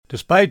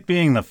Despite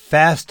being the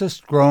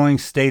fastest growing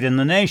state in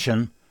the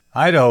nation,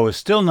 Idaho is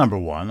still number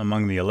one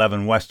among the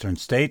 11 western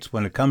states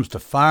when it comes to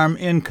farm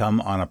income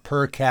on a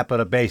per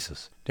capita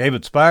basis.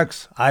 David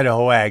Sparks,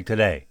 Idaho Ag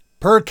Today.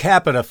 Per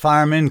capita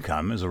farm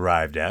income is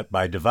arrived at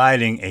by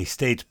dividing a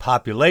state's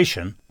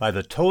population by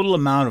the total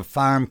amount of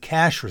farm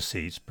cash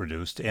receipts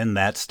produced in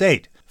that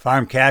state.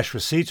 Farm cash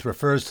receipts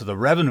refers to the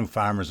revenue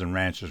farmers and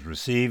ranchers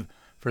receive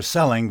for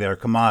selling their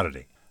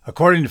commodity.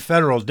 According to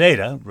federal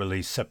data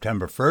released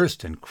September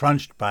 1st and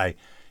crunched by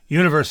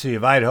University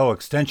of Idaho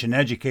Extension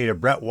educator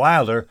Brett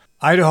Wilder,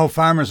 Idaho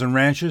farmers and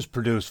ranchers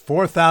produced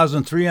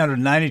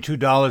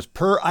 $4,392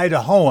 per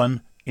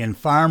Idahoan in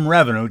farm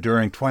revenue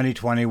during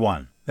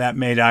 2021. That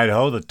made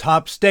Idaho the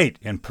top state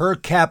in per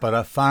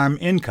capita farm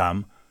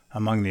income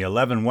among the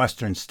 11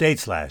 western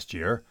states last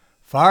year,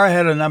 far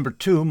ahead of number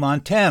 2,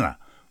 Montana,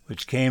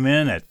 which came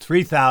in at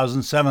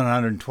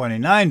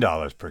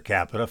 $3,729 per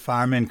capita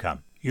farm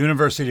income.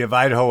 University of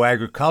Idaho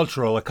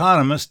agricultural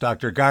economist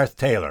Dr. Garth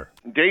Taylor.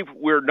 Dave,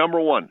 we're number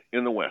one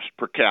in the West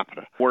per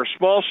capita. We're a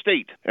small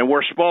state, and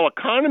we're a small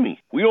economy.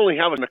 We only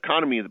have an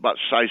economy about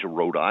the size of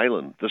Rhode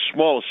Island, the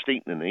smallest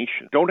state in the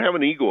nation. Don't have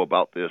an ego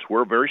about this.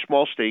 We're a very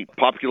small state,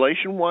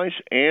 population-wise,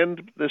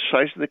 and the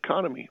size of the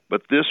economy.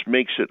 But this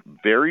makes it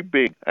very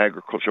big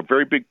agriculture, a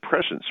very big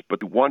presence.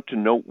 But we want to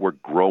note we're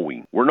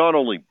growing. We're not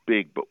only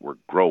big, but we're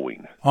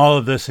growing. All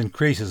of this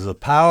increases the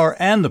power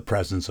and the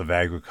presence of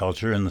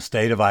agriculture in the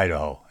state of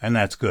Idaho, and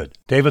that's good.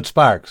 David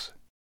Sparks,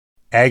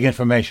 Ag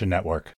Information Network.